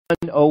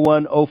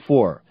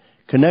0104,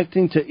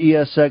 connecting to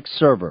ESX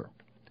server.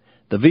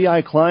 The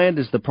VI client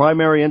is the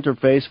primary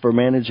interface for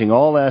managing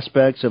all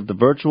aspects of the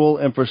virtual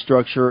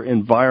infrastructure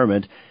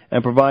environment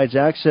and provides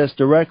access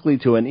directly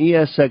to an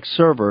ESX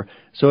server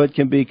so it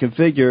can be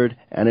configured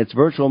and its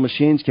virtual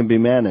machines can be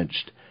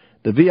managed.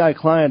 The VI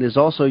client is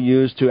also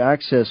used to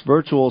access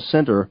Virtual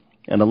Center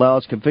and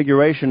allows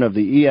configuration of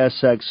the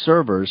ESX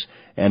servers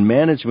and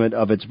management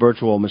of its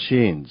virtual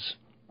machines.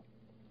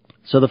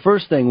 So the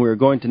first thing we're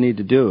going to need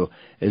to do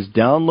is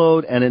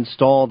download and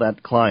install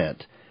that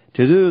client.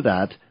 To do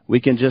that, we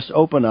can just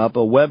open up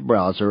a web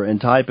browser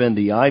and type in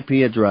the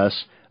IP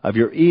address of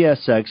your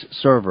ESX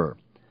server.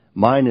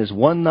 Mine is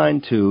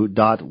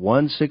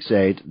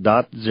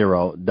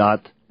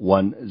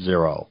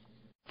 192.168.0.10.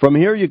 From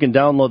here you can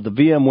download the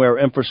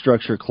VMware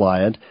Infrastructure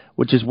Client,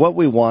 which is what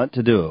we want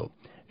to do.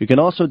 You can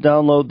also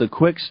download the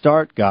Quick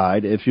Start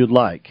Guide if you'd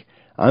like.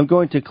 I'm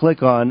going to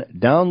click on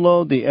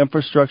Download the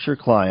Infrastructure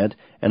Client,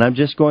 and I'm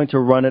just going to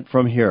run it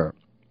from here.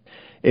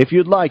 If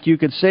you'd like, you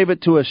could save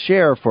it to a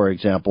share, for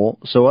example,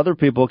 so other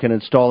people can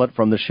install it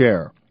from the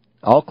share.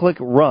 I'll click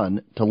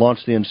Run to launch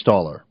the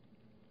installer.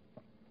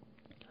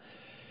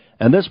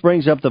 And this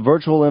brings up the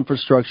Virtual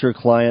Infrastructure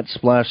Client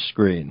splash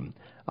screen.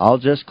 I'll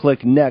just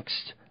click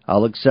Next.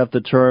 I'll accept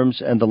the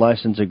terms and the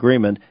license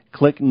agreement.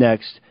 Click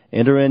Next.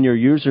 Enter in your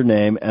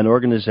username and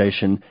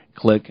organization.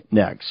 Click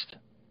Next.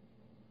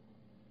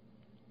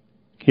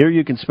 Here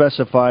you can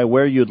specify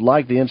where you'd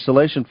like the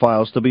installation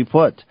files to be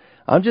put.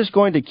 I'm just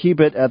going to keep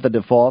it at the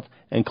default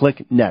and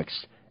click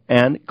Next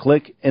and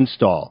click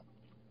Install.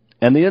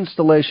 And the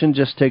installation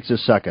just takes a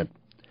second.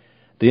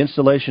 The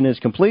installation is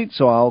complete,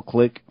 so I'll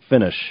click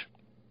Finish.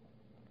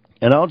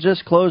 And I'll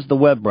just close the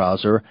web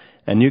browser,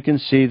 and you can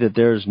see that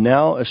there's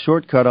now a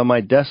shortcut on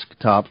my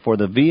desktop for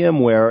the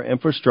VMware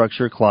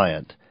Infrastructure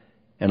Client.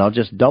 And I'll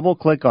just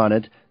double-click on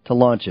it to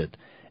launch it.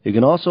 You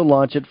can also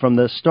launch it from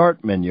the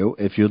Start menu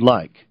if you'd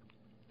like.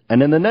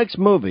 And in the next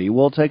movie,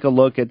 we'll take a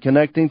look at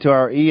connecting to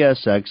our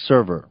ESX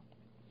server.